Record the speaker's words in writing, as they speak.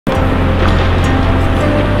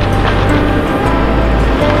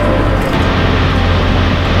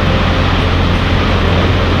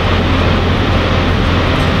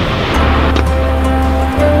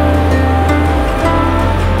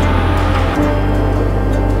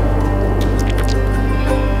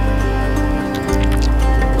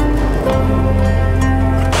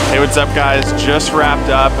What's up guys, just wrapped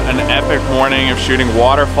up an epic morning of shooting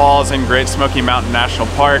waterfalls in Great Smoky Mountain National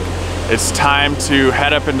Park. It's time to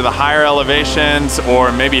head up into the higher elevations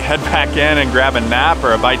or maybe head back in and grab a nap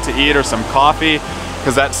or a bite to eat or some coffee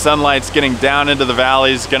because that sunlight's getting down into the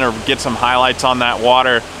valleys, gonna get some highlights on that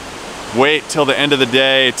water. Wait till the end of the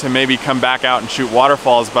day to maybe come back out and shoot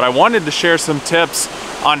waterfalls, but I wanted to share some tips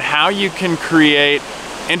on how you can create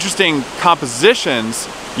interesting compositions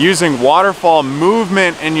using waterfall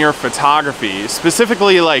movement in your photography.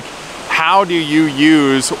 Specifically, like, how do you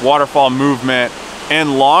use waterfall movement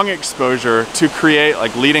in long exposure to create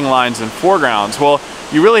like leading lines and foregrounds? Well,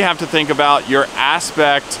 you really have to think about your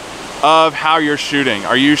aspect of how you're shooting.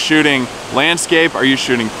 Are you shooting landscape? Are you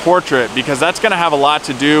shooting portrait? Because that's gonna have a lot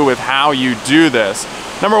to do with how you do this.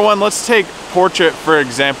 Number one, let's take portrait for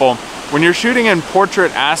example. When you're shooting in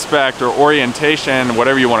portrait aspect or orientation,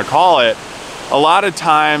 whatever you wanna call it, a lot of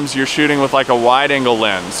times you're shooting with like a wide angle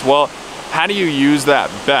lens. Well, how do you use that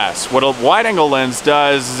best? What a wide angle lens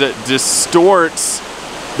does is it distorts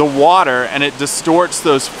the water and it distorts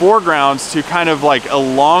those foregrounds to kind of like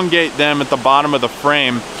elongate them at the bottom of the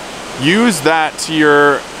frame. Use that to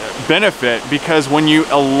your benefit because when you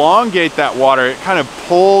elongate that water, it kind of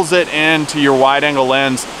pulls it into your wide angle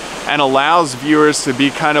lens and allows viewers to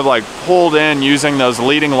be kind of like pulled in using those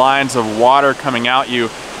leading lines of water coming at you.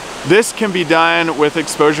 This can be done with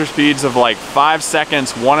exposure speeds of like 5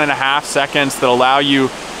 seconds, 1.5 seconds that allow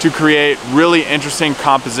you to create really interesting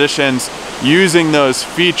compositions using those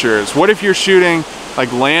features. What if you're shooting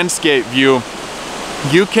like landscape view?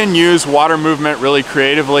 You can use water movement really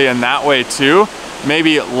creatively in that way too.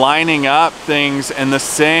 Maybe lining up things in the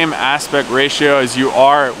same aspect ratio as you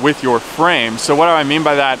are with your frame. So what do I mean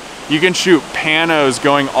by that? You can shoot panos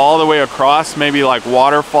going all the way across, maybe like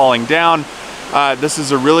water falling down. This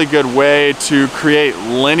is a really good way to create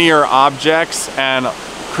linear objects and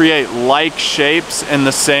create like shapes in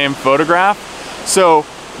the same photograph. So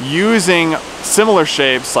using similar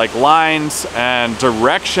shapes like lines and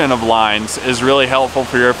direction of lines is really helpful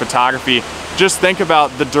for your photography. Just think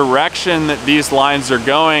about the direction that these lines are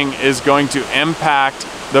going is going to impact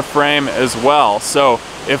the frame as well. So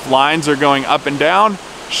if lines are going up and down,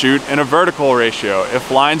 shoot in a vertical ratio. If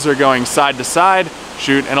lines are going side to side,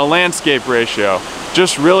 shoot in a landscape ratio.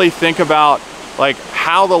 Just really think about like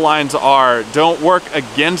how the lines are. Don't work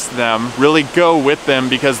against them, really go with them,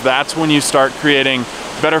 because that's when you start creating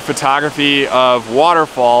better photography of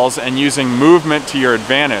waterfalls and using movement to your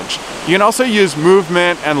advantage. You can also use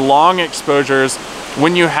movement and long exposures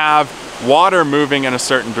when you have water moving in a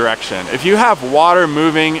certain direction. If you have water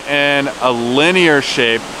moving in a linear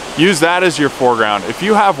shape, use that as your foreground. If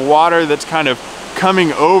you have water that's kind of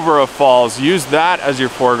coming over a falls, use that as your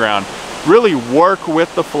foreground. Really work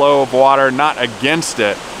with the flow of water, not against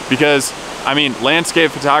it, because I mean,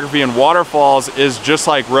 landscape photography and waterfalls is just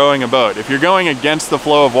like rowing a boat. If you're going against the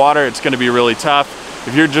flow of water, it's gonna be really tough.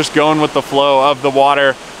 If you're just going with the flow of the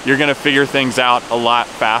water, you're gonna figure things out a lot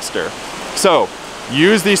faster. So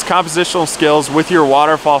use these compositional skills with your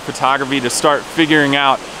waterfall photography to start figuring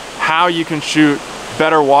out how you can shoot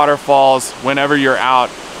better waterfalls whenever you're out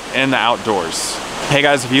in the outdoors. Hey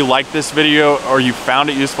guys, if you liked this video or you found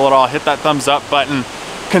it useful at all, hit that thumbs up button.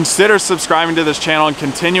 Consider subscribing to this channel, and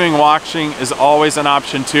continuing watching is always an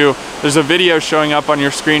option too. There's a video showing up on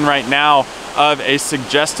your screen right now of a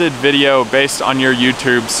suggested video based on your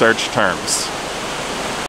YouTube search terms.